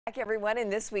Back, everyone. In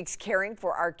this week's Caring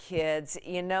for Our Kids,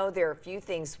 you know there are few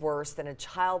things worse than a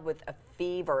child with a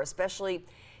fever, especially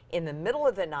in the middle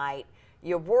of the night.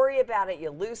 You worry about it, you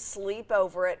lose sleep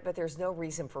over it, but there's no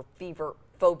reason for fever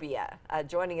phobia.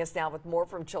 Joining us now with more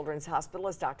from Children's Hospital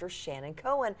is Dr. Shannon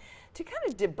Cohen to kind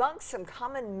of debunk some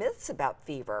common myths about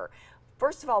fever.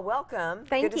 First of all, welcome.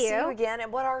 Thank you. Good to see you again.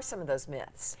 And what are some of those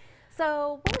myths?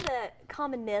 So one of the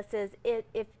common myths is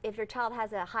if your child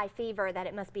has a high fever that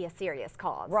it must be a serious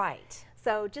cause. Right.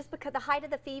 So just because the height of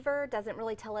the fever doesn't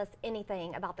really tell us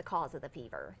anything about the cause of the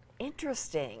fever.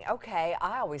 Interesting. Okay,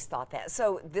 I always thought that.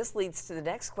 So this leads to the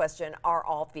next question. Are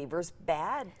all fevers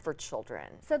bad for children?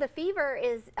 So the fever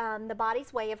is the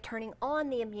body's way of turning on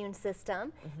the immune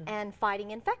system and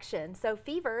fighting infection. So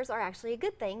fevers are actually a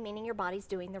good thing, meaning your body's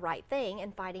doing the right thing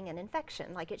and fighting an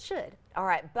infection like it should. All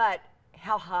right, but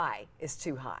how high is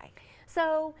too high?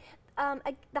 So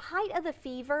the height of the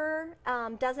fever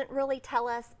doesn't really tell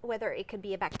us whether it could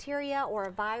be a bacteria or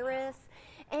a virus,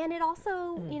 and it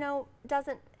also, you know,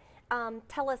 doesn't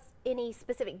tell us any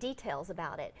specific details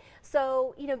about it.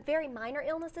 So, you know, very minor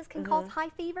illnesses can cause high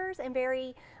fevers, and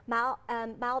very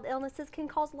mild illnesses can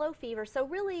cause low fever. So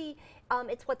really,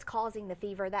 it's what's causing the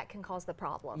fever that can cause the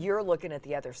problem. You're looking at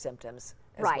the other symptoms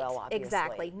as well, obviously.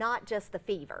 Exactly, not just the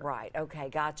fever. Right, okay,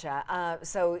 gotcha.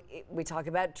 We talk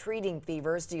about treating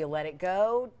fevers. Do you let it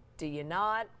go? Do you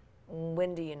not?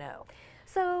 When do you know?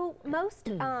 So most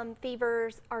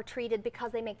fevers are treated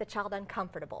because they make the child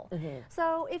uncomfortable.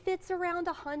 So if it's around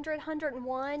 100,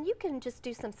 101, you can just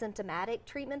do some symptomatic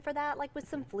treatment for that, like with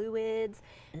some fluids,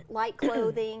 light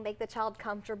clothing, make the child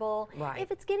comfortable. Right.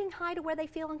 If it's getting high to where they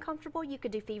feel uncomfortable, you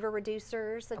could do fever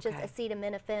reducers such as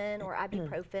acetaminophen or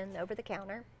ibuprofen over the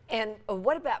counter. And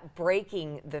what about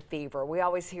breaking the fever? We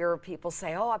always hear people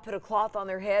say, oh, I put a cloth on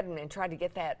their head and tried to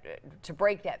get that, to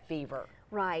break that fever.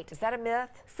 Right. Is that a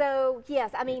myth? So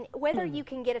yes, I mean, whether you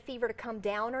can get a fever to come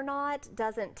down or not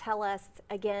doesn't tell us,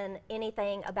 again,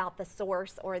 anything about the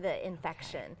source or the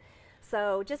infection.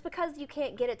 So just because you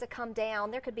can't get it to come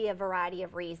down, there could be a variety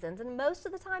of reasons, and most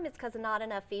of the time it's because not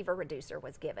enough fever reducer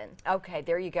was given. Okay,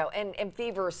 there you go. And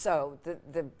fever, so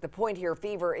the point here,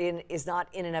 fever is not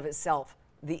in and of itself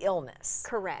the illness.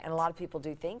 Correct. And a lot of people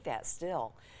do think that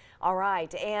still. All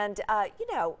right, and you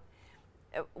know,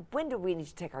 when do we need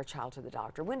to take our child to the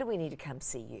doctor? When do we need to come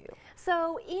see you?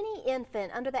 So any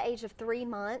infant under the age of 3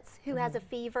 months who has a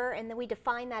fever, and then we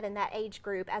define that in that age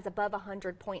group as above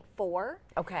 100.4.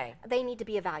 Okay. They need to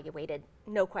be evaluated.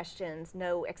 No questions,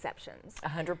 no exceptions.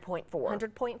 100.4.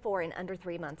 100.4 and under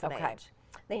 3 months of age.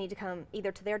 They need to come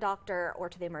either to their doctor or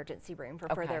to the emergency room for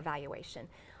further evaluation.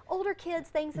 Older kids,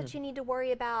 things that you need to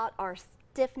worry about are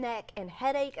stiff neck and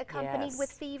headache accompanied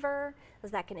with fever,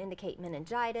 as that can indicate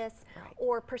meningitis,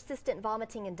 or persistent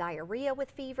vomiting and diarrhea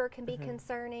with fever can be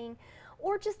concerning,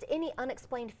 or just any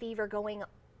unexplained fever going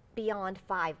beyond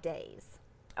 5 days.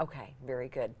 Okay, very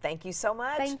good. Thank you so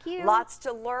much. Thank you. Lots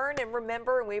to learn and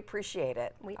remember, and we appreciate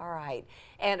it. All right.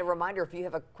 And a reminder, if you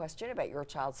have a question about your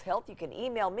child's health, you can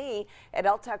email me at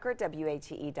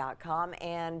ltucker@wate.com,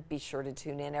 and be sure to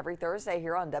tune in every Thursday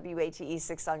here on WATE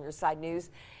 6 on Your Side News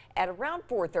at around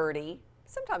 4:30,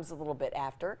 sometimes a little bit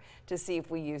after, to see if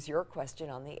we use your question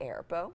on the air. Bo?